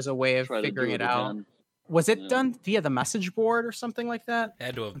a way of figuring it out. Again. Was it done via the message board or something like that?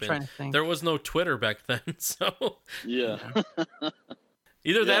 Had to have been. There was no Twitter back then, so yeah.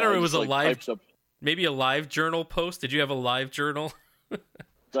 Either that or it was a live, maybe a live journal post. Did you have a live journal?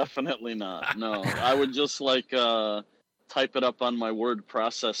 Definitely not. No, I would just type it up on my word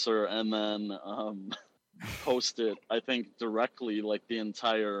processor and then post it. I think directly, like the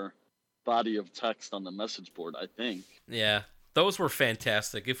entire body of text on the message board. I think. Yeah, those were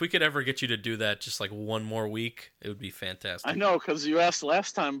fantastic. If we could ever get you to do that, just like one more week, it would be fantastic. I know, because you asked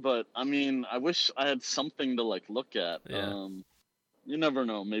last time, but I mean, I wish I had something to like look at. Yeah. You never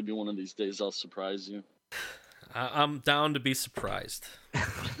know. Maybe one of these days I'll surprise you. I'm down to be surprised.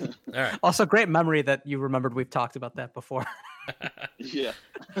 All right. Also, great memory that you remembered we've talked about that before. Yeah.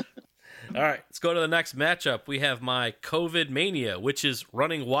 All right, let's go to the next matchup. We have my COVID mania, which is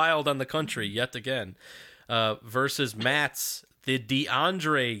running wild on the country yet again, versus Matt's the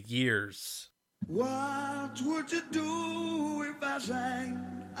DeAndre years. What would you do if I sang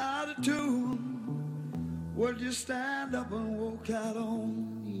out of tune? Would you stand up and walk out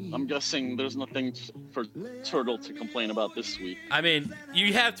on me? I'm guessing there's nothing for Turtle to complain about this week. I mean,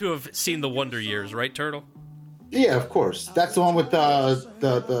 you have to have seen the Wonder Years, right, Turtle? Yeah, of course. That's the one with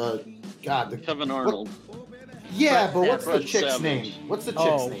the Kevin Arnold. But what's the chick's name? What's the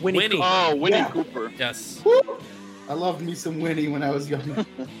chick's name? Winnie. Cooper. Oh, Winnie Cooper. Yes. Woo! I loved me some Winnie when I was young.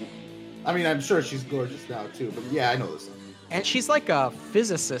 I mean, I'm sure she's gorgeous now too, but yeah, I know this. And she's like a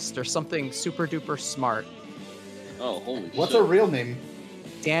physicist or something super duper smart. Oh, holy shit. What's her real name?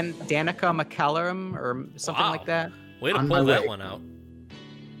 Danica McCallum or something like that. Way to pull that one out.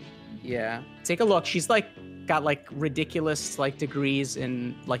 Yeah. Take a look. She's like got like ridiculous like degrees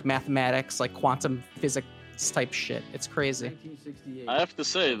in like mathematics, like quantum physics type shit. It's crazy. I have to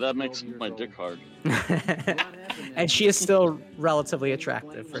say, that makes my dick hard. And she is still relatively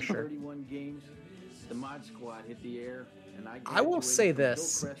attractive for sure. I will say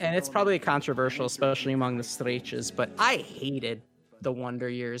this, and it's probably controversial, especially among the Stretches, but I hated the Wonder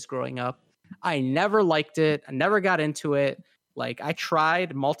Years growing up. I never liked it. I never got into it. Like, I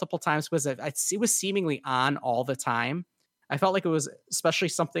tried multiple times because it was seemingly on all the time. I felt like it was especially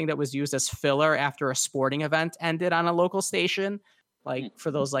something that was used as filler after a sporting event ended on a local station. Like, for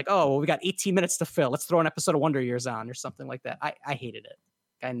those like, oh, well, we got 18 minutes to fill. Let's throw an episode of Wonder Years on or something like that. I hated it.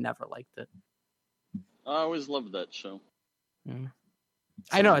 I never liked it. I always loved that show. Mm.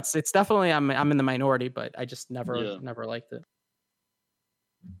 I know it's definitely I'm in the minority, but I just never liked it.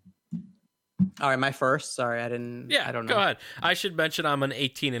 All right, my first. Sorry, I didn't. Yeah, I don't know. Go ahead. I should mention I'm an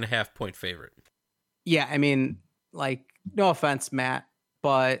 18.5 point favorite. Yeah, I mean, like, no offense, Matt,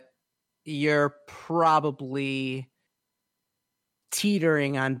 but you're probably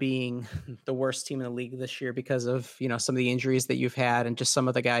teetering on being the worst team in the league this year because of, some of the injuries that you've had and just some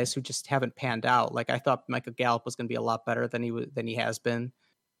of the guys who just haven't panned out. Like I thought Michael Gallup was going to be a lot better than he has been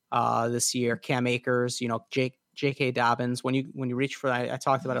this year. Cam Akers, J.K. Dobbins. When you reach for, I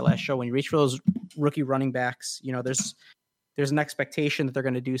talked about it last show, when you reach for those rookie running backs, there's an expectation that they're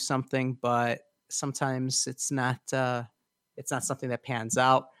going to do something, but sometimes it's not something that pans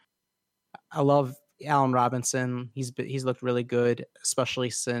out. I love Allen Robinson. He's looked really good, especially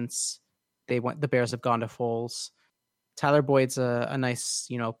since the Bears have gone to Foles. Tyler Boyd's a nice,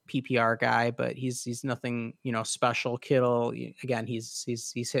 PPR guy, but he's nothing, special. Kittle, again, he's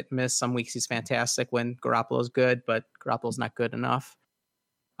hit and miss. Some weeks he's fantastic when Garoppolo's good, but Garoppolo's not good enough.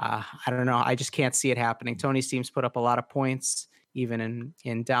 I don't know. I just can't see it happening. Tony's teams put up a lot of points, even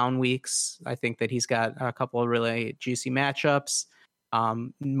in down weeks. I think that he's got a couple of really juicy matchups.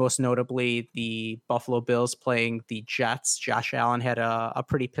 Most notably, the Buffalo Bills playing the Jets. Josh Allen had a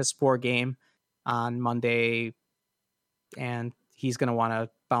pretty piss poor game on Monday, and he's going to want to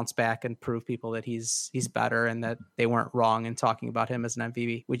bounce back and prove people that he's better and that they weren't wrong in talking about him as an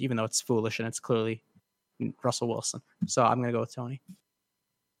MVP, which even though it's foolish and it's clearly Russell Wilson. So I'm going to go with Tony.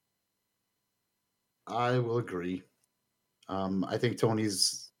 I will agree. I think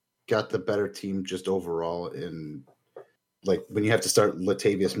Tony's got the better team just overall in, like, when you have to start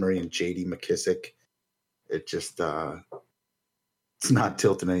Latavius Murray and J.D. McKissick, it just it's not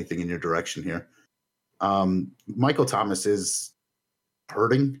tilting anything in your direction here. Michael Thomas is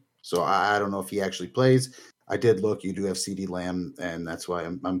hurting, so I don't know if he actually plays. I did look. You do have CeeDee Lamb, and that's why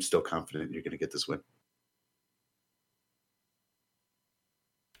I'm still confident you're going to get this win.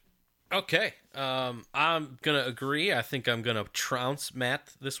 Okay. I'm going to agree. I think I'm going to trounce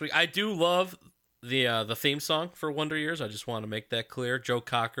Matt this week. I do love the theme song for Wonder Years. I just want to make that clear. Joe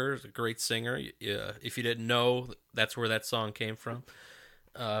Cocker is a great singer. If you didn't know, that's where that song came from.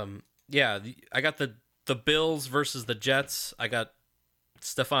 I got the Bills versus the Jets. I got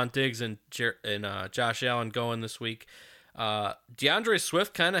Stephon Diggs and Josh Allen going this week. DeAndre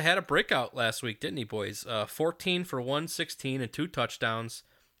Swift kind of had a breakout last week, didn't he, boys? 14 for 116 and 2 touchdowns.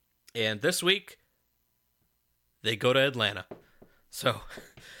 And this week, they go to Atlanta. So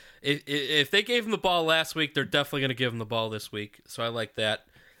if they gave him the ball last week, they're definitely going to give him the ball this week. So I like that.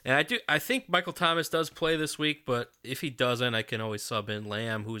 And I think Michael Thomas does play this week, but if he doesn't, I can always sub in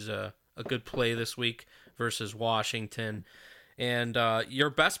Lamb, who's a good play this week versus Washington. And your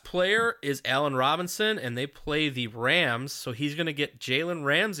best player is Allen Robinson, and they play the Rams, so he's going to get Jalen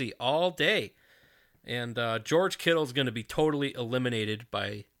Ramsey all day. And George Kittle's going to be totally eliminated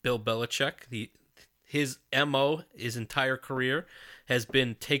by Bill Belichick. His MO, his entire career, has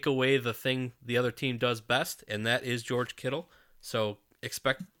been take away the thing the other team does best, and that is George Kittle. So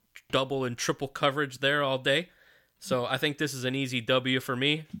expect double and triple coverage there all day. So I think this is an easy W for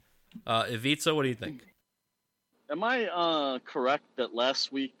me. Ivica, what do you think? Am I correct that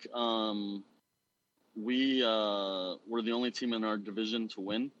last week we were the only team in our division to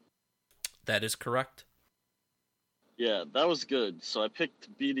win? That is correct. Yeah, that was good. So I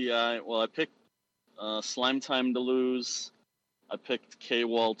picked BDI. Well, I picked Slime Time to lose. I picked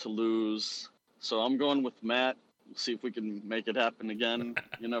K-Wall to lose. So I'm going with Matt. We'll see if we can make it happen again.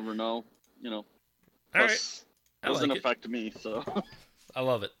 You never know. All Plus, right. doesn't affect me, so. I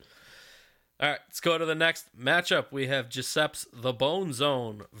love it. All right, let's go to the next matchup. We have Giuseppe's The Bone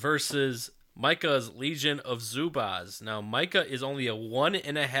Zone versus Micah's Legion of Zubaz. Now, Micah is only a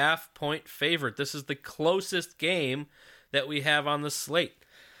 1.5 point favorite. This is the closest game that we have on the slate.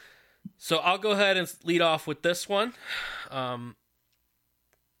 So I'll go ahead and lead off with this one. I'm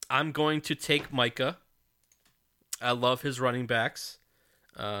going to take Micah. I love his running backs.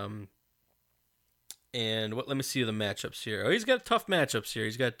 And let me see the matchups here. Oh, he's got tough matchups here.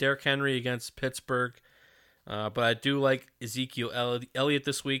 He's got Derrick Henry against Pittsburgh. But I do like Ezekiel Elliott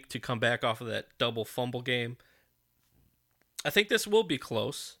this week to come back off of that double fumble game. I think this will be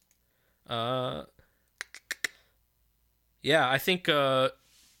close. I think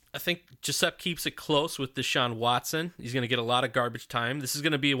Giuseppe keeps it close with Deshaun Watson. He's going to get a lot of garbage time. This is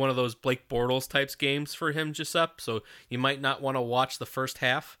going to be one of those Blake Bortles types games for him, Giuseppe. So you might not want to watch the first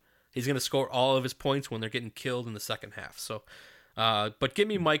half. He's going to score all of his points when they're getting killed in the second half. So, but give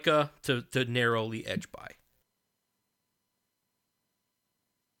me Micah to narrowly edge by.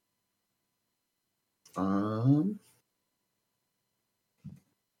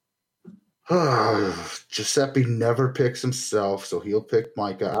 Giuseppe never picks himself, so he'll pick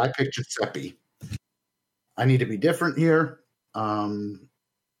Micah. I pick Giuseppe. I need to be different here.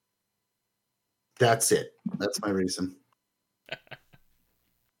 That's it. That's my reason.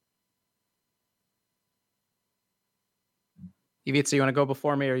 Ivica, you want to go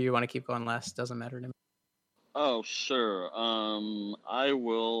before me or you want to keep going last? Doesn't matter to me. Oh, sure. I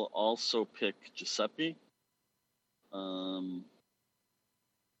will also pick Giuseppe. And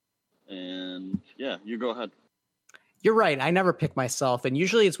yeah, you go ahead. You're right. I never pick myself, and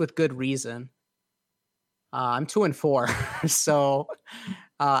usually it's with good reason. I'm 2-4, so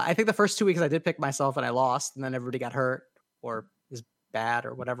I think the first 2 weeks I did pick myself and I lost, and then everybody got hurt or is bad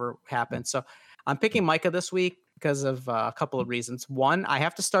or whatever happened. So I'm picking Micah this week because of a couple of reasons. One, I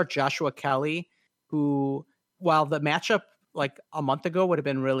have to start Joshua Kelly, who, while the matchup like a month ago would have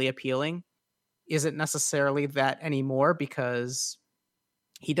been really appealing, isn't necessarily that anymore because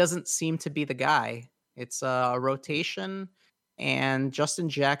he doesn't seem to be the guy. It's a rotation, and Justin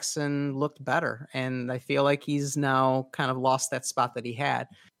Jackson looked better, and I feel like he's now kind of lost that spot that he had.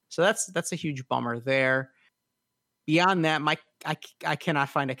 So that's a huge bummer there. Beyond that, I cannot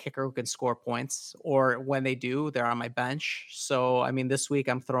find a kicker who can score points, or when they do, they're on my bench. So I mean, this week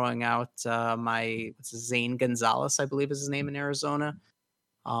I'm throwing out Zane Gonzalez, I believe is his name in Arizona.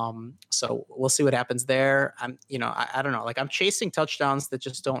 So we'll see what happens there. I don't know. Like I'm chasing touchdowns that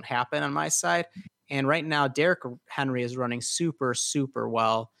just don't happen on my side. And right now, Derrick Henry is running super, super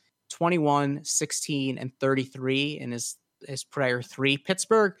well. 21, 16, and 33 in his prior 3.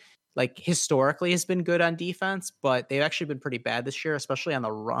 Pittsburgh, like historically, has been good on defense, but they've actually been pretty bad this year, especially on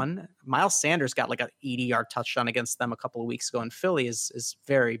the run. Miles Sanders got like an 80-yard touchdown against them a couple of weeks ago, and Philly is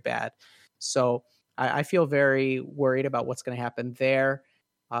very bad. So I feel very worried about what's going to happen there.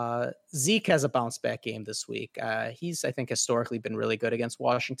 Zeke has a bounce back game this week. He's, I think, historically been really good against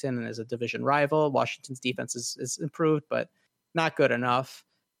Washington and as a division rival. Washington's defense is improved, but not good enough.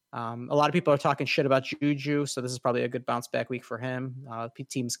 A lot of people are talking shit about Juju, so this is probably a good bounce back week for him.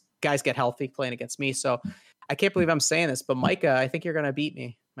 Guys get healthy playing against me, so I can't believe I'm saying this, but Micah, I think you're going to beat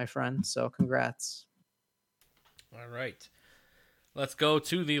me, my friend, so congrats. All right. Let's go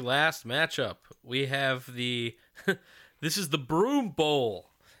to the last matchup. We have this is the Broom Bowl.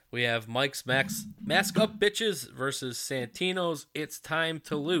 We have Mike's Mask Up Bitches versus Santino's It's Time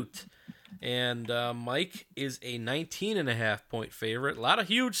to Loot. And Mike is a 19.5 point favorite. A lot of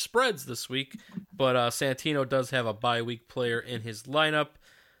huge spreads this week, but Santino does have a bye week player in his lineup.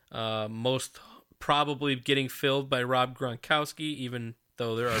 Most probably getting filled by Rob Gronkowski, even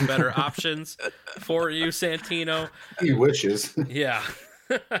though there are better options for you, Santino. He wishes. Yeah.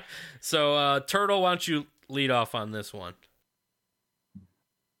 So, Turtle, why don't you lead off on this one?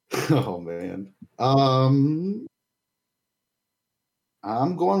 Oh man. I'm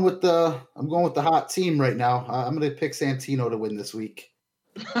going with the hot team right now. I'm going to pick Santino to win this week.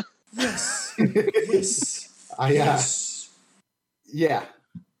 Yes. Yes. Yes. Yeah.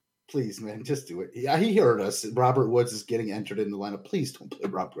 Please, man, just do it. Yeah, he heard us. Robert Woods is getting entered in the lineup. Please don't play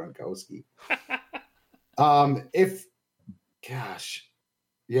Rob Gronkowski.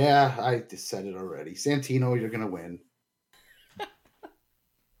 Yeah, I just said it already. Santino, you're going to win.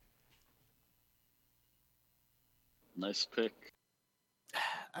 Nice pick.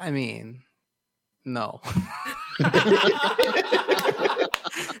 I mean, no.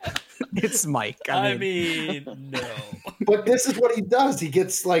 It's Mike. I mean, no. But this is what he does. He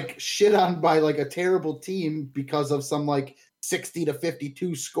gets like shit on by like a terrible team because of some like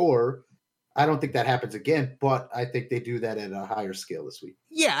 60-52 score. I don't think that happens again, but I think they do that at a higher scale this week.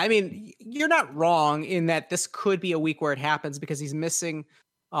 Yeah, I mean, you're not wrong in that this could be a week where it happens because he's missing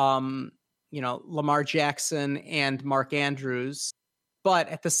Lamar Jackson and Mark Andrews. But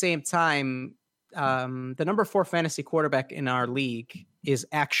at the same time, the number 4 fantasy quarterback in our league is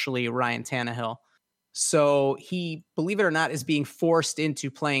actually Ryan Tannehill. So he, believe it or not, is being forced into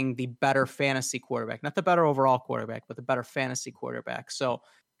playing the better fantasy quarterback, not the better overall quarterback, but the better fantasy quarterback. So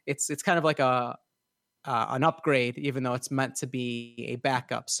it's kind of like an upgrade, even though it's meant to be a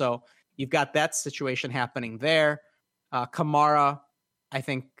backup. So you've got that situation happening there. Kamara, I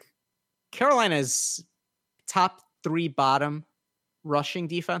think Carolina's top 3 bottom rushing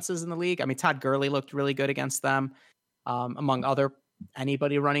defenses in the league. I mean, Todd Gurley looked really good against them, among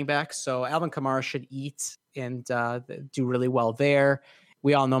anybody running back. So Alvin Kamara should eat and do really well there.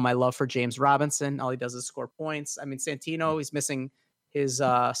 We all know my love for James Robinson. All he does is score points. I mean, Santino, he's missing his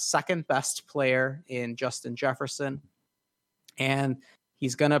second best player in Justin Jefferson. And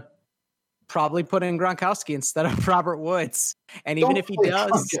he's going to probably put in Gronkowski instead of Robert Woods. And even if he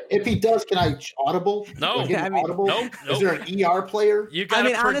does, can I audible? No. Nope. Is there an ER player? You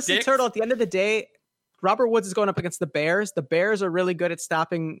got honestly, Turtle, at the end of the day, Robert Woods is going up against the Bears. The Bears are really good at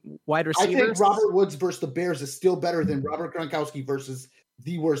stopping wide receivers. I think Robert Woods versus the Bears is still better than Robert Gronkowski versus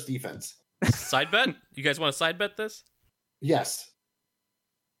the worst defense. Side bet? You guys want to side bet this? Yes.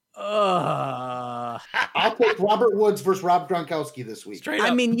 I I'll take Robert Woods versus Rob Gronkowski this week. Straight up.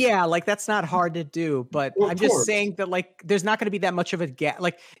 I mean, yeah, like that's not hard to do, but Well, of I'm just course. saying that like there's not going to be that much of a gap.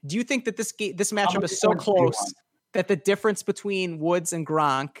 Like, do you think that this matchup many is so points do you close want? that the difference between Woods and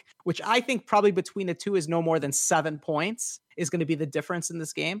Gronk, which I think probably between the two is no more than 7 points, is going to be the difference in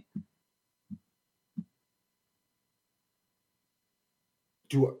this game?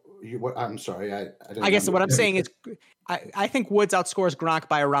 I'm sorry. I didn't I guess what I'm saying understand. is I think Woods outscores Gronk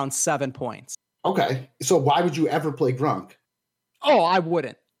by around 7 points. Okay. So why would you ever play Gronk? Oh, I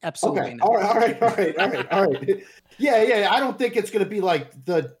wouldn't. Absolutely Okay. not. All right. Yeah. I don't think it's going to be like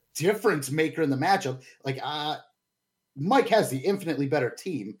the difference maker in the matchup. Like, Mike has the infinitely better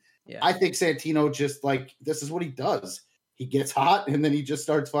team. Yeah. I think Santino just like, this is what he does. He gets hot and then he just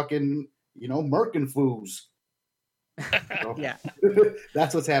starts fucking, murking foos. So, Yeah.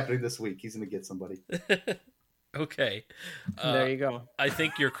 That's what's happening this week. He's going to get somebody. Okay. There you go. I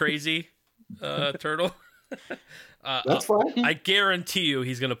think you're crazy, Turtle. That's fine. I guarantee you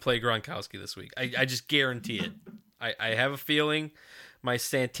he's going to play Gronkowski this week. I just guarantee it. I have a feeling my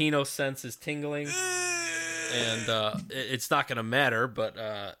Santino sense is tingling, and it's not going to matter.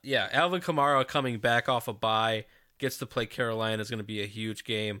 But, yeah, Alvin Kamara coming back off a bye, gets to play Carolina is going to be a huge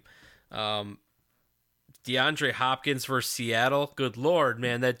game. DeAndre Hopkins versus Seattle. Good Lord,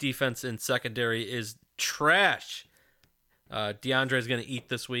 man, that defense in secondary is trash. DeAndre is going to eat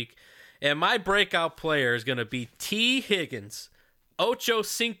this week. And my breakout player is going to be T. Higgins, Ocho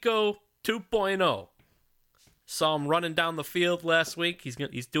Cinco 2.0. Saw him running down the field last week.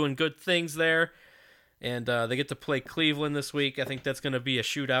 He's doing good things there. And they get to play Cleveland this week. I think that's going to be a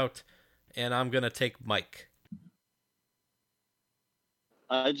shootout. And I'm going to take Mike.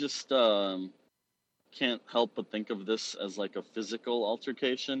 I just can't help but think of this as like a physical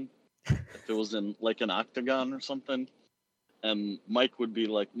altercation. If it was in like an octagon or something. And Mike would be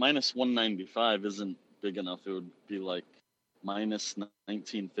like, minus 195 isn't big enough. It would be like minus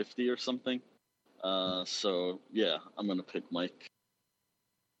 1950 or something. So, yeah, I'm going to pick Mike.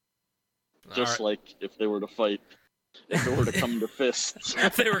 Just All like if they were to fight, if it were to come to fists.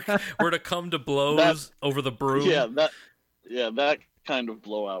 If they were to come to blows over the broom. That kind of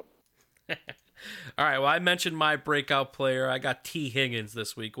blowout. All right, well, I mentioned my breakout player. I got T. Higgins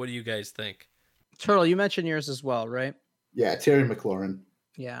this week. What do you guys think? Turtle, you mentioned yours as well, right? Yeah, Terry McLaurin.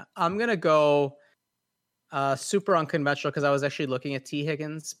 Yeah, I'm going to go super unconventional because I was actually looking at T.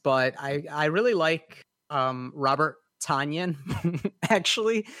 Higgins, but I really like Robert Tonyan,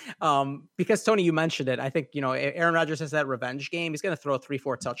 actually, because, Tony, you mentioned it. I think, Aaron Rodgers has that revenge game. He's going to throw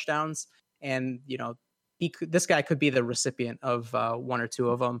 3-4 touchdowns, and, this guy could be the recipient of one or two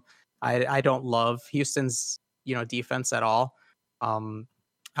of them. I don't love Houston's, defense at all.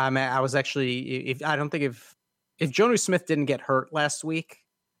 I was actually, if Jonnu Smith didn't get hurt last week,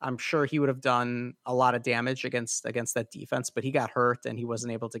 I'm sure he would have done a lot of damage against that defense, but he got hurt and he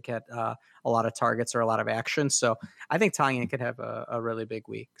wasn't able to get a lot of targets or a lot of action. So I think Tonyan could have a really big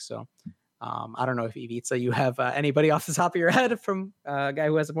week. So I don't know if Ivica, you have anybody off the top of your head from a guy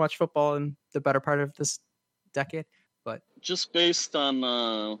who hasn't watched football in the better part of this decade, but just based on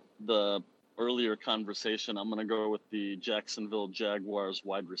the earlier conversation, I'm going to go with the Jacksonville Jaguars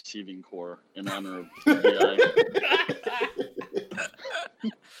wide receiving core in honor of TBI.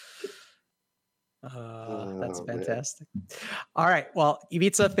 That's fantastic. Man. All right. Well,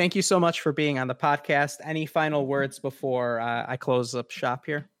 Ivica, thank you so much for being on the podcast. Any final words before I close up shop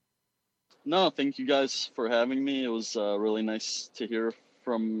here? No, thank you guys for having me. It was really nice to hear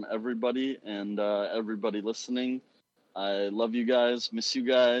from everybody and everybody listening. I love you guys, miss you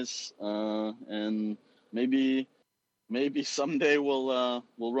guys, and maybe someday we'll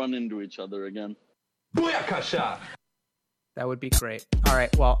run into each other again. That would be great. All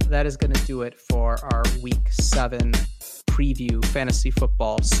right, well, that is going to do it for our Week 7 preview fantasy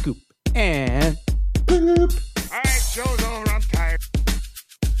football scoop and poop. All right, show's over. I'm tired.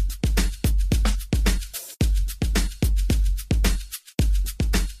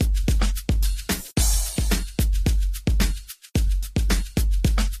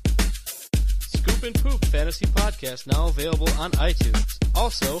 And Poop Fantasy Podcast, now available on iTunes.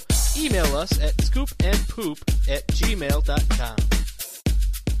 Also, email us at scoopandpoop@gmail.com.